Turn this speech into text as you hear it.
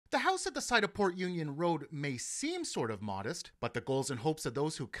The house at the side of Port Union Road may seem sort of modest, but the goals and hopes of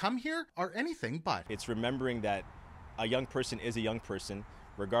those who come here are anything but. It's remembering that a young person is a young person,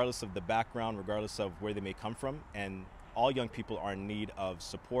 regardless of the background, regardless of where they may come from, and all young people are in need of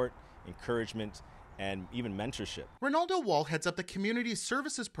support, encouragement, and even mentorship. Ronaldo Wall heads up the Community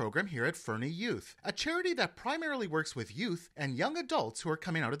Services program here at Fernie Youth, a charity that primarily works with youth and young adults who are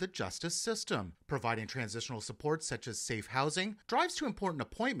coming out of the justice system, providing transitional support such as safe housing, drives to important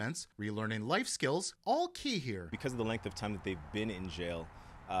appointments, relearning life skills, all key here. Because of the length of time that they've been in jail,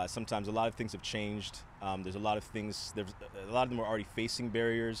 sometimes a lot of things have changed. There's a lot of them are already facing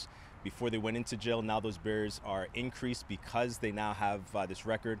barriers before they went into jail. Now those barriers are increased because they now have this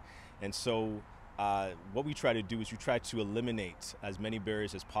record. And so what we try to do is we try to eliminate as many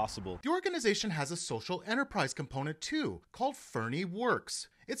barriers as possible. The organization has a social enterprise component too, called Fernie Works.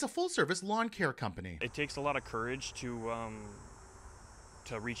 It's a full-service lawn care company. It takes a lot of courage to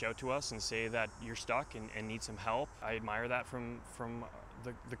reach out to us and say that you're stuck and need some help. I admire that from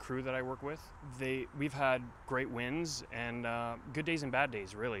the crew that I work with. We've had great wins and good days and bad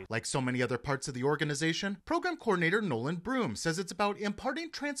days, really. Like so many other parts of the organization, program coordinator Nolan Broom says it's about imparting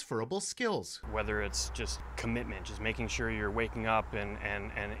transferable skills. Whether it's just commitment, just making sure you're waking up and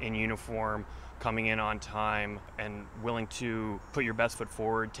in uniform, coming in on time, and willing to put your best foot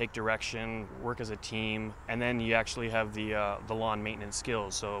forward, take direction, work as a team, and then you actually have the lawn maintenance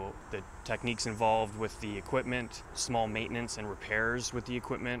skills. So the techniques involved with the equipment, small maintenance and repairs with the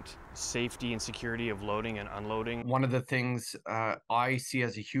equipment, safety and security of loading and unloading. One of the things I see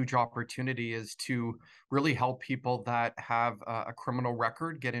as a huge opportunity is to really help people that have a criminal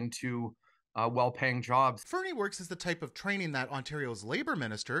record get into well-paying jobs. Fernie Works is the type of training that Ontario's Labour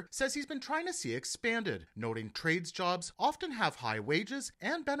Minister says he's been trying to see expanded, noting trades jobs often have high wages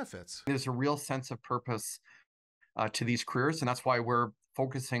and benefits. There's a real sense of purpose to these careers, and that's why we're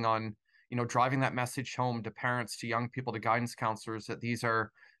focusing on, driving that message home to parents, to young people, to guidance counselors, that these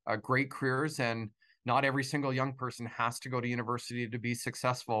are great careers, and not every single young person has to go to university to be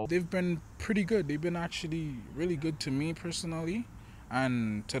successful. They've been pretty good. They've been actually really good to me personally,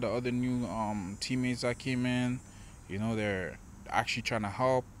 and to the other new teammates that came in. They're actually trying to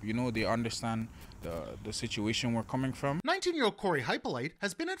help. They understand the situation we're coming from. 19-year-old Corey Hypolite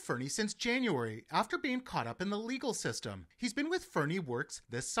has been at Fernie since January after being caught up in the legal system. He's been with Fernie Works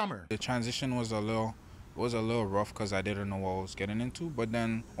this summer. The transition was a little rough because I didn't know what I was getting into. But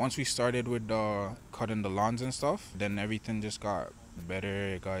then once we started with cutting the lawns and stuff, then everything just got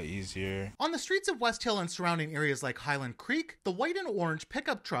better, it got easier. On the streets of West Hill and surrounding areas like Highland Creek, the white and orange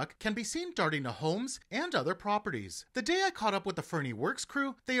pickup truck can be seen darting to homes and other properties. The day I caught up with the Fernie Works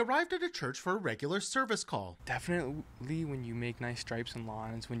crew, they arrived at a church for a regular service call. Definitely when you make nice stripes and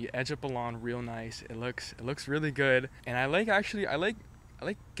lawns, when you edge up a lawn real nice, it looks really good. And I like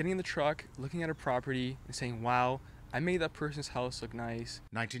getting in the truck, looking at a property and saying, wow, I made that person's house look nice.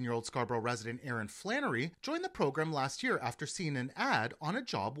 19-year-old Scarborough resident Aaron Flannery joined the program last year after seeing an ad on a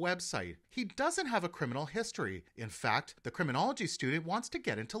job website. He doesn't have a criminal history. In fact, the criminology student wants to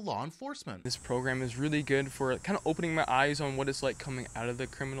get into law enforcement. This program is really good for kind of opening my eyes on what it's like coming out of the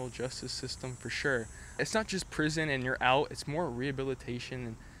criminal justice system, for sure. It's not just prison and you're out, it's more rehabilitation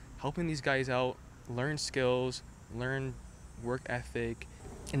and helping these guys out, learn skills, learn work ethic,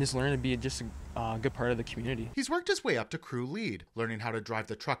 and just learn to be just a good part of the community. He's worked his way up to crew lead, learning how to drive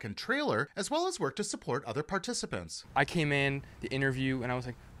the truck and trailer, as well as work to support other participants. I came in the interview and I was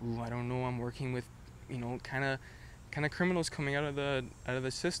like, ooh, I don't know, I'm working with, kind of criminals coming out of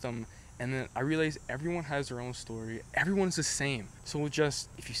the system. And then I realized everyone has their own story. Everyone's the same. So just,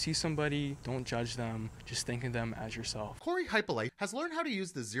 if you see somebody, don't judge them. Just think of them as yourself. Corey Hypolite has learned how to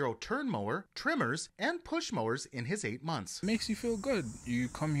use the zero-turn mower, trimmers, and push mowers in his 8 months. It makes you feel good. You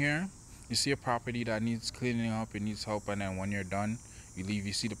come here, you see a property that needs cleaning up, it needs help, and then when you're done, you leave,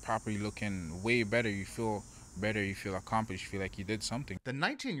 you see the property looking way better, you feel better, you feel accomplished, you feel like you did something. The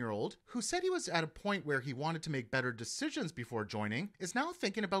 19-year-old, who said he was at a point where he wanted to make better decisions before joining, is now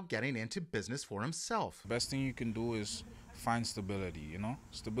thinking about getting into business for himself. The best thing you can do is find stability,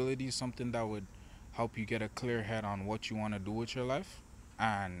 Stability is something that would help you get a clear head on what you want to do with your life.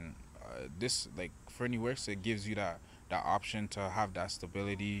 And this, like Fernie Works, it gives you that option to have that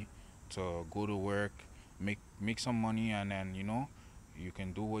stability, to go to work, make some money, and then, you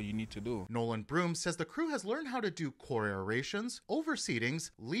can do what you need to do. Nolan Broom says the crew has learned how to do core aerations, overseedings,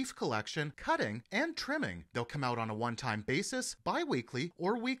 leaf collection, cutting, and trimming. They'll come out on a one-time basis, bi-weekly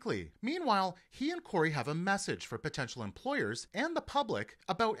or weekly. Meanwhile, he and Corey have a message for potential employers and the public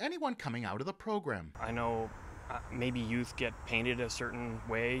about anyone coming out of the program. I know maybe youth get painted a certain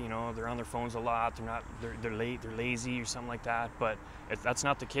way. You know, they're on their phones a lot. They're late. They're lazy or something like that. But that's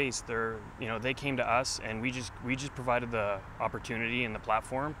not the case. They came to us, and we just provided the opportunity and the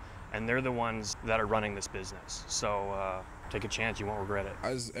platform, and they're the ones that are running this business. So take a chance. You won't regret it.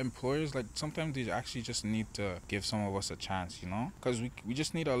 As employers, like, sometimes they actually just need to give some of us a chance, you know? Because we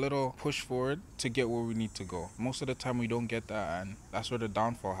just need a little push forward to get where we need to go. Most of the time we don't get that, and that's where the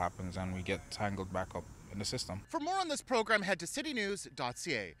downfall happens, and we get tangled back up in the system. For more on this program, head to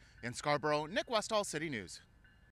citynews.ca. In Scarborough, Nick Westoll, City News.